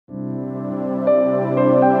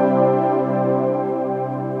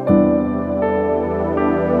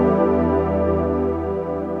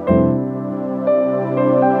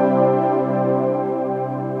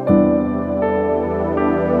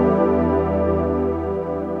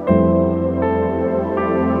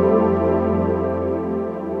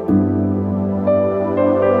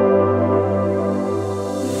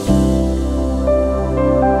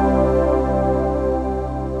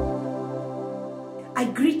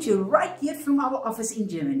greet you right here from our office in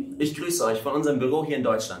Germany. Ich grüße euch von unserem Büro hier in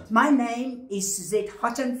Deutschland. My name is Suzette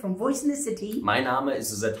Hutton from Voice in the City. Mein Name ist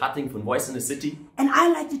Suzette Hutting von Voice in the City. And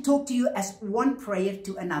I like to talk to you as one prayer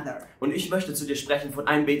to another. Und ich möchte zu dir sprechen von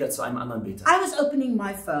einem Beter zu einem anderen Beter. I was opening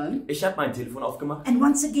my phone. Ich habe mein Telefon aufgemacht. And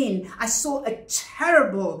once again, I saw a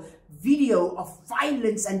terrible video of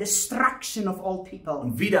violence and destruction of old people.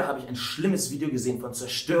 Und wieder habe ich ein schlimmes Video gesehen von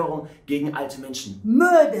Zerstörung gegen alte Menschen.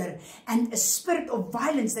 Murder and a spirit of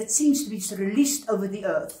violence that seems to be released over the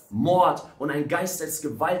earth. Mord und ein Geist des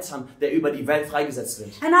Gewaltsam, der über die Welt freigesetzt wird.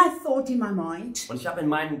 And I thought in my mind, Und ich habe in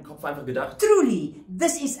meinem Kopf einfach gedacht, truly,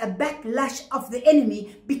 this is a backlash of the enemy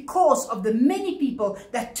because of the many people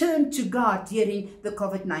that turned to God during the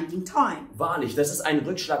COVID-19 time. wahrlich, das ist ein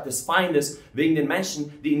Rückschlag des Feindes wegen den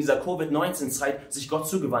Menschen, die in dieser Covid-19-Zeit sich Gott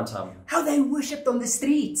zugewandt haben. How they worshipped on the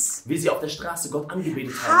streets. Wie sie auf der Straße Gott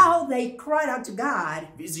angebetet haben. How they cried out to God.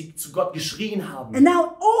 Wie sie zu Gott geschrien haben. And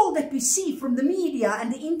now all that we see from the media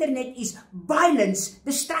and the internet is violence,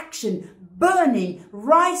 destruction, burning,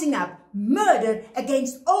 rising up, murder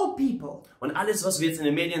against all people. Und alles, was wir jetzt in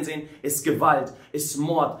den Medien sehen, ist Gewalt, ist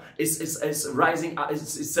Mord, ist Rising,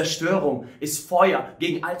 ist Zerstörung, ist Feuer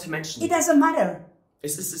gegen alte Menschen. It doesn't matter.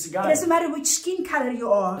 Es ist It egal. doesn't matter which skin color you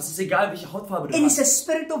are. Es ist egal, welche Hautfarbe du It is hast. a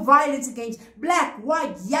spirit of violence against black,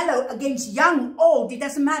 white, yellow, against young, old. It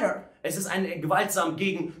doesn't matter. Es ist ein Gewaltsam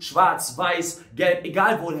gegen Schwarz, Weiß, Gelb,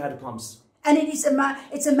 egal woher du kommst. And it's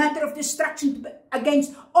a matter of destruction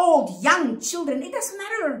against old, young, children. It doesn't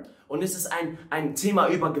matter. Und es ist ein Thema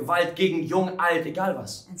über Gewalt gegen Jung, Alt, egal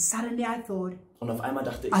was. And suddenly I thought, Und auf einmal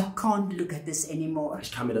dachte ich, I can't look at this anymore.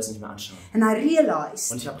 ich kann mir das nicht mehr anschauen. And I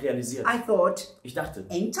realized, Und ich habe realisiert, I thought, ich dachte,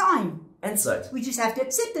 end time. Endzeit. We just have to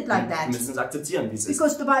accept it like Wir that. müssen es akzeptieren, wie es ist.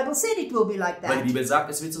 Because the Bible said it will be like Weil die that. Bibel sagt,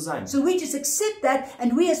 es wird so sein. So we just accept that,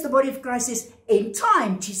 and we as the body of Christ says, end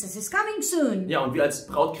time, Jesus is coming soon. Ja, und wir als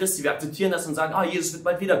Braut Christi, wir akzeptieren das und sagen, Jesus wird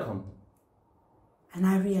bald wiederkommen. And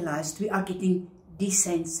I realized we are getting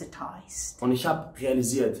desensitized. Und ich habe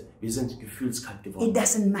realisiert, wir sind gefühlskalt It geworden.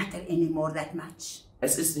 doesn't matter anymore that much.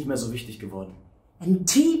 Es ist nicht mehr so wichtig geworden. And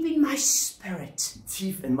deep in my spirit,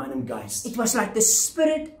 Tief in meinem Geist. it was like the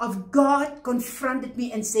Spirit of God confronted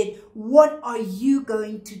me and said, what are you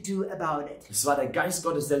going to do about it? Es war der Geist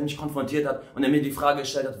Gottes, der mich konfrontiert hat und der mir die Frage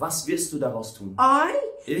gestellt hat, was wirst du daraus tun?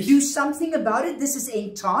 I do something about it. This is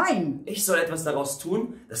end time. Ich soll etwas daraus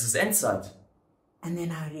tun? Das ist Endzeit. And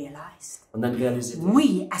then I realized, Und dann realisierte ich,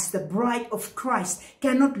 we as the bride of Christ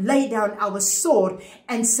cannot lay down our sword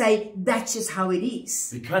and say, that's just how it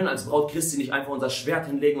is. wir können als Braut Christi nicht einfach unser Schwert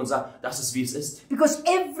hinlegen und sagen, das ist wie es ist. Because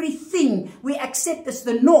everything we accept as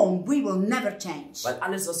the norm, we will never change. Weil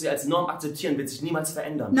alles, was wir als Norm akzeptieren, wird sich niemals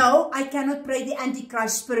verändern. No, I cannot pray the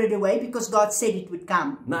Antichrist spirit away because God said it would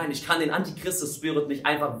come. Nein, ich kann den Antichristus-Spirit nicht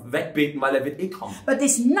einfach wegbeten, weil er wird eh kommen. But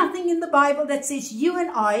there's nothing in the Bible that says you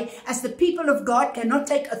and I, as the people of God, cannot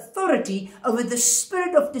take authority over the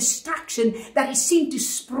spirit of destruction that is seen to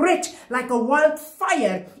spread like a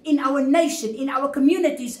wildfire in our nation, in our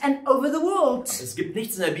communities and over the world. Es gibt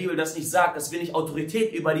nichts in der Bibel, das nicht sagt, dass wir nicht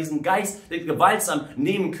Autorität über diesen Geist, der gewaltsam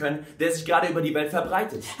nehmen können, der sich gerade über die Welt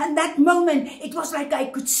verbreitet. And that moment, it was like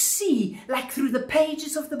I could see, like through the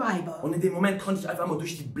pages of the Bible. Und in dem Moment konnte ich einfach mal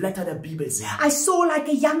durch die Blätter der Bibel sehen. I saw like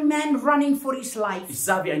a young man running for his life. Ich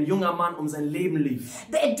sah, wie ein junger Mann um sein Leben lief.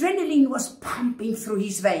 The adrenaline was pumping through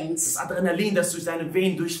his veins. Das Adrenalin, das durch seine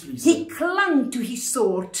Venen durchfließt. He clung to his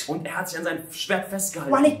sword. Und er hat sich an sein Schwert While he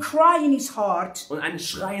festgehalten. cried in his heart, Und ein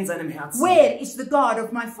Schrei in seinem Herzen. where is the God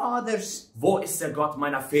of my fathers? Wo ist der Gott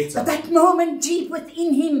meiner Väter? At that moment, deep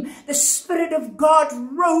within him, the Spirit of God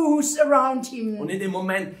rose around him. Und in dem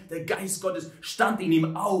Moment, der Geist Gottes stand in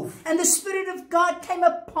ihm auf. And the Spirit of God came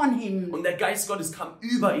upon him. Und der Geist Gottes kam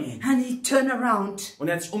über ihn. And he turned around. Und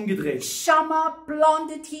er hat sich umgedreht. Shammah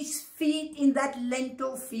planted his feet in that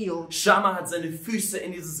lentil field. Schamma hat seine Füße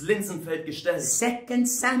in dieses Linsenfeld gestellt. 2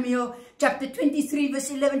 Samuel chapter 23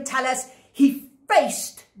 verse 11 tell us he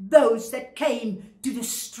faced those that came to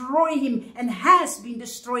destroy him and has been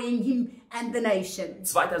destroying him and the nation.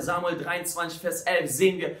 2. Samuel 23, Vers 11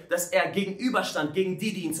 sehen wir, dass er gegenüberstand gegen die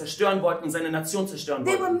ihn zerstören wollten und seine Nation zerstören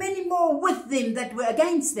There were wollten. many more with them that were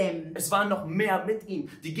against them. Es waren noch mehr mit ihm,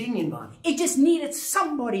 die gegen ihn waren. It just needed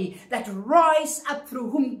somebody that rise up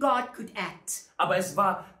through whom God could act. Aber es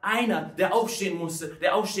war einer, der aufstehen musste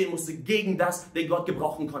gegen das, den Gott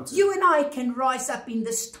gebrauchen konnte. You and I can rise up in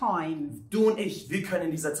this time. Du und ich, wir können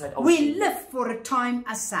in dieser Zeit We aufstehen. live for a time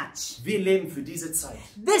as such. Wir leben für diese Zeit.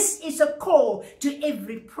 This is a call to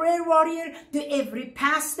every prayer warrior, to every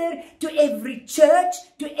pastor, to every church,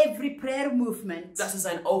 to every prayer movement. Das ist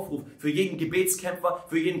ein Aufruf für jeden Gebetskämpfer,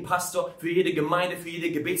 für jeden Pastor, für jede Gemeinde, für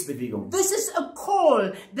jede Gebetsbewegung. This is a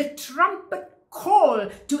call, the trumpet call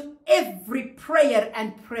to every prayer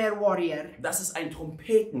and prayer warrior. Das ist ein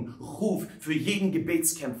Trompetenruf für jeden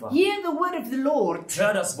Gebetskämpfer. Hear the word of the Lord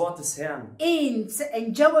Hör das Wort des Herrn. in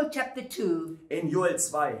Joel chapter 2. In Joel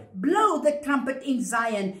 2. Blow the trumpet in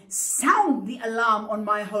Zion, sound the alarm on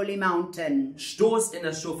my holy mountain. Stoßt in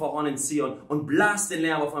das Schofahorn in Zion und blast den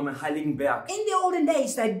Lärm auf meinem heiligen Berg. In the olden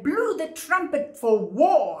days, they blew the trumpet for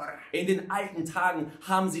war. In den alten Tagen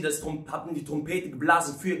haben sie hatten die Trompete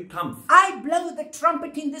geblasen für Kampf. I blow the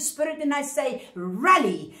trumpet in the spirit and I say,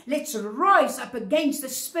 rally, let's rise up against the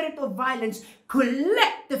spirit of violence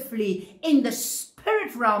collectively in the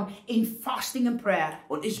spirit realm in fasting and prayer.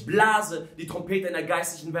 Und ich blase die Trompete in der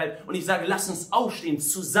geistlichen Welt und ich sage, lass uns aufstehen,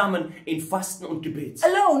 zusammen in Fasten und Gebet.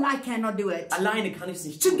 Alone, I cannot do it. Alleine kann ich es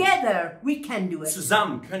nicht tun. Together, we can do it.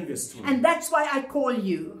 Zusammen können wir es tun. And that's why I call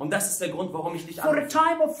you Und das ist der Grund, warum ich dich for a anrufe.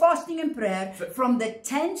 time of fasting and prayer from the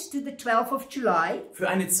 10th to the 12th of July. Für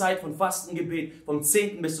eine Zeit von Fastengebet vom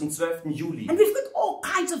 10. bis zum 12. Juli. And we've got all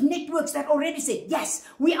kinds of networks that already say, yes,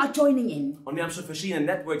 we are joining in. Und wir haben schon verschiedene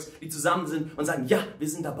Networks, die zusammen sind und sagen, ja, wir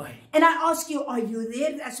sind dabei. And I ask you, are you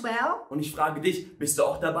there as well? Und ich frage dich, bist du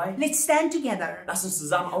auch dabei? Let's stand together. Lass uns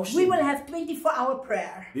zusammen We aufstehen. will have 24-hour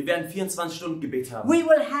prayer. Wir werden 24-Stunden-Gebet haben. We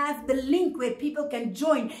will have the link where people can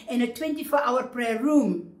join in a 24-hour prayer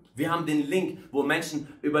room. Wir haben den Link, wo Menschen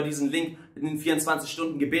über diesen Link in den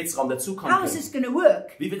 24-Stunden-Gebetsraum dazukommen How is können. this going to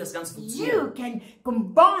work? Wie wird das Ganze You funktionieren? can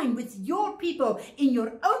combine with your people in your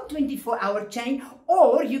own 24-hour chain,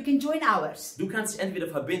 or you can join ours. Du kannst dich entweder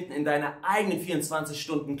verbinden in deiner eigenen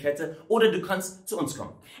 24-Stunden-Kette oder du kannst zu uns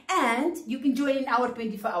kommen. And you can join in our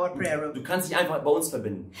 24-hour prayer room. Du kannst dich einfach bei uns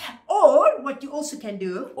verbinden. Or what you also can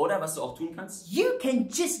do, Oder was du auch tun kannst. you can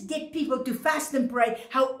just get people to fast and pray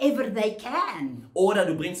however they can. Oder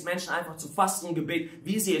du bringst Menschen einfach zu Fasten und Gebet,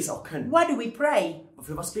 wie sie es auch können. What do we pray?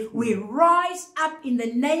 Für was beten We wir? rise up in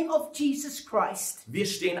the name of Jesus Christ. Wir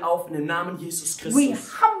stehen auf in dem Namen Jesus We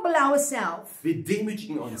Christus. humble ourselves. Wir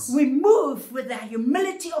demütigen uns. We move with the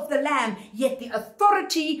humility of the Lamb, yet the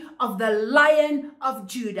authority of the Lion of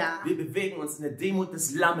Judah. Wir bewegen uns in der Demut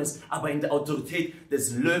des Lammes, aber in der Autorität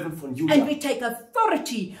des Löwen von And Juda. we take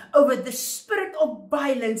authority over the spirit of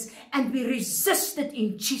violence and we resist it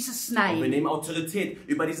in Jesus' Wir name. nehmen Autorität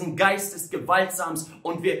über diesen Geist des Gewaltsams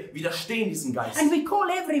und wir widerstehen diesem Geist. And we call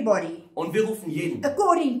everybody Und wir rufen jeden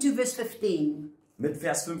according to verse 15. mit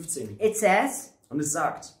Vers 15. It says, Und es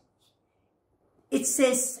sagt,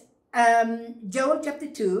 Joel chapter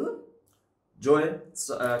 2 Joel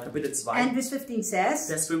Kapitel 2, and verse 15 says,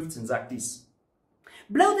 Vers 15 sagt dies.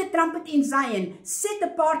 blow the trumpet in Zion, set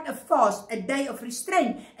apart a fast, a day of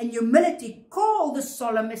restraint and humility, call the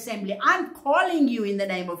solemn assembly. I'm calling you in the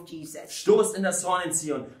name of Jesus. Stoßt in das Horn in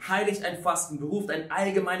Zion, heiligt ein Fasten, beruft eine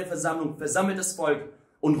allgemeine Versammlung, versammelt das Volk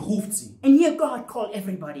und ruft sie. And here God call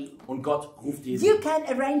everybody. Und Gott ruft jeden. You can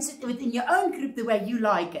arrange it within your own group the way you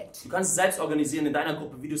like it. Du kannst es selbst organisieren in deiner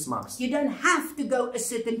Gruppe, wie du es magst. You don't have to go a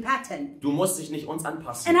certain pattern. Du musst dich nicht uns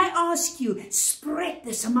anpassen. And I ask you, spread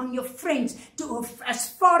this among your friends to as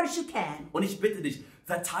far as you can. Und ich bitte dich,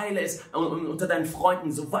 verteile es unter deinen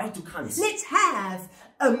Freunden, soweit du kannst. Let's have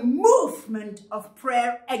a movement of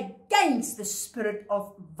prayer against the spirit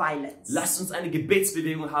of violence. Lasst uns eine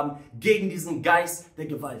Gebetsbewegung haben gegen diesen Geist der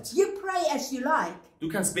Gewalt. You pray as you like. Du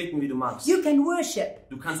kannst beten, wie du magst. You can worship.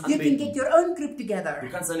 Du kannst You can anbeten. get your own group Du together.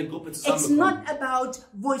 kannst eine Gruppe It's zusammenbekommen. not about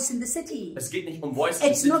voice in the city. Es geht nicht um Voice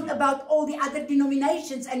in It's the not City. about all the other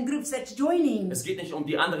denominations and groups that's joining. Es geht nicht um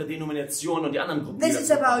die andere Denomination und die anderen Gruppen. die This is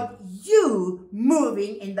dazukommen. about you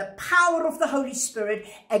moving in the power of the Holy Spirit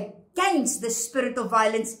against the spirit of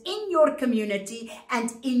violence in your community and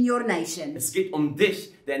in your nation. Es geht um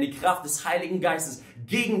dich, der in die Kraft des Heiligen Geistes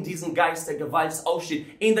gegen diesen Geist der Gewalt aufsteht,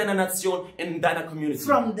 in deiner Nation, in deiner Community.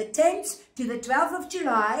 From the 10th to the 12th of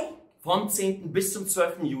July, Vom 10. bis zum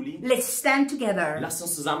 12. Juli. let's stand together. Lasst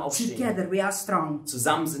uns zusammen aufstehen. Together we are strong.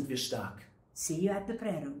 Zusammen sind wir stark. See you at the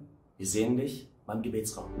prayer room. Wir sehen dich beim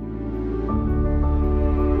Gebetsraum.